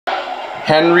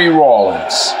Henry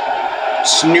Rollins,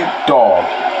 Snoop Dogg,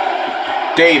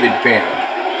 David Banner,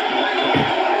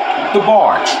 the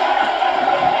Barge.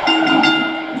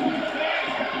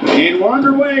 And we're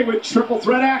underway with triple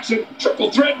threat action.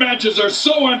 Triple threat matches are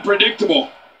so unpredictable.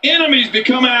 Enemies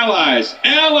become allies.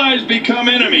 Allies become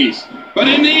enemies. But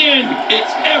in the end,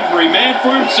 it's every man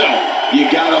for himself.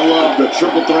 You gotta love the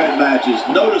triple threat matches.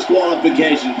 No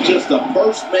disqualification. Just the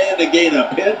first man to gain a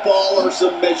pinfall or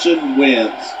submission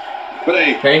wins. But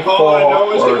hey, all I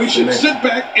know is that we should sit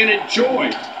back and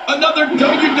enjoy. Another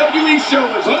WWE show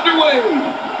is underway.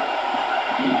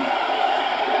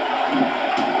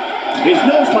 His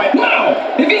nose pipe. Wow!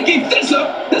 If he keeps this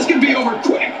up, this could be over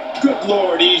quick. Good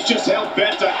Lord, he's just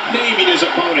hell-bent on naming his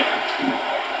opponent.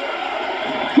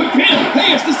 Quick pin!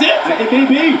 Hey, is this it? It may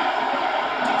be.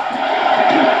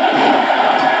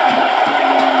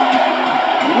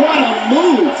 What a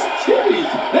move! Jeez,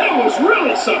 that was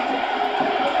really something.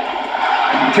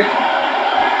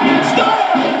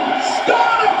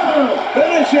 Stunner!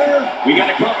 Finisher! We got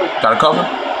it covered. Got a cover?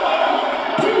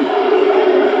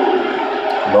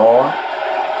 Lord.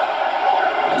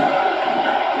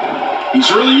 He's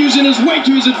really using his weight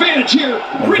to his advantage here.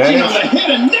 Bridging on the head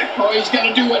and neck. Oh, he's got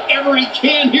to do whatever he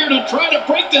can here to try to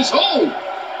break this hold.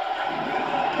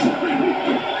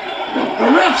 The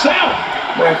ref's out.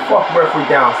 Man, fuck referee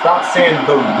down. Stop saying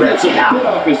the ref's out. That's a bit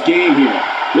off his game here.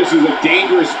 This is a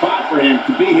dangerous spot for him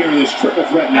to be here in this triple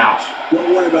threat match.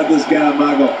 Don't worry about this guy,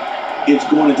 Michael. It's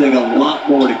going to take a lot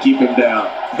more to keep him down.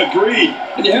 Agreed.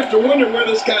 And you have to wonder where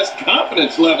this guy's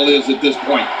confidence level is at this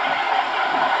point.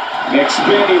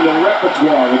 Expanding the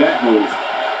repertoire with that move.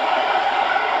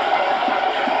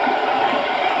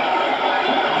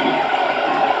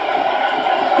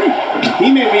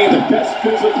 He may be in the best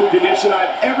physical condition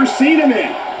I've ever seen him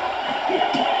in.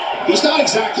 He's not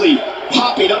exactly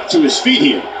popping up to his feet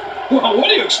here. Well, what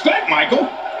do you expect, Michael?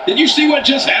 Did you see what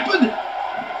just happened?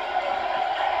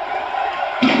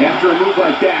 After a move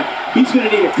like that, he's going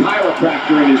to need a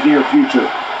chiropractor in his near future.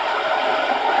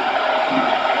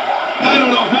 I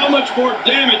don't know how much more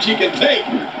damage he can take.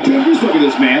 Dude, just look at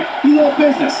this man. He's all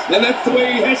business. And that's the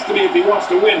way he has to be if he wants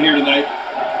to win here tonight.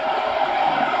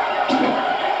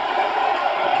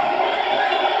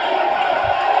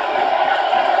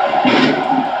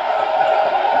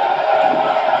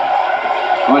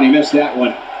 Oh, and he missed that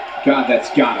one. God, that's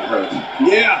gotta hurt.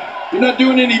 Yeah, you're not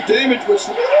doing any damage with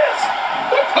this.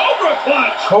 The Cobra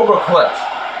Clutch. Cobra Clutch.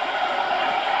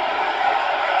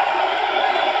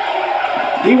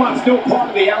 He wants no part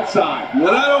of the outside. And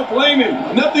I don't blame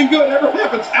him. Nothing good ever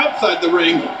happens outside the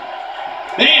ring.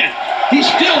 Man, he's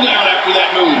still down after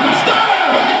that move.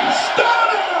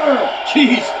 Stunner!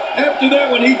 Jeez, after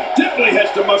that one, he definitely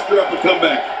has to muster up a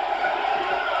comeback.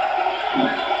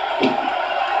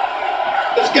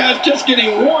 This guy's just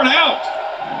getting worn out.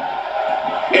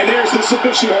 And there's the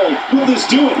submission hold. Will this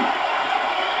do it?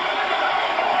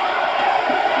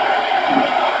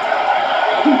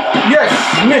 Yes,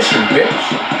 submission, bitch.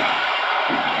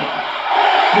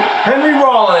 Henry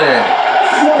Rollins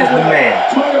is the man.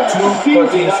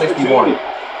 2:13:61.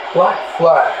 Black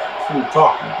flag. That's what we're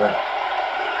talking about.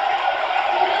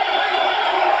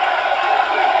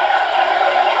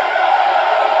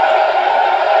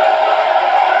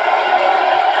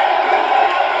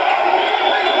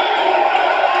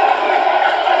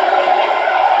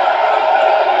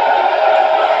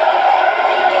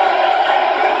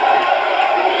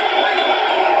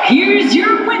 Here's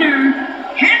your winner,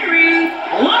 Henry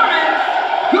Lawrence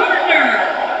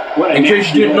Gardner. In case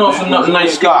you didn't know, it's a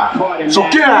nice guy. So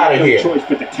get out of here. No choice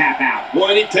but to tap out. Boy,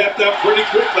 and he tapped out pretty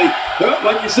quickly. Well,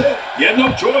 like you said, he had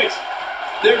no choice.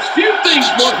 There's few things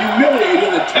more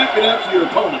humiliating than tapping out to your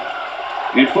opponent.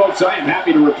 And folks, I am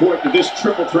happy to report that this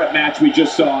triple threat match we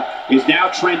just saw is now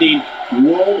trending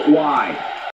worldwide.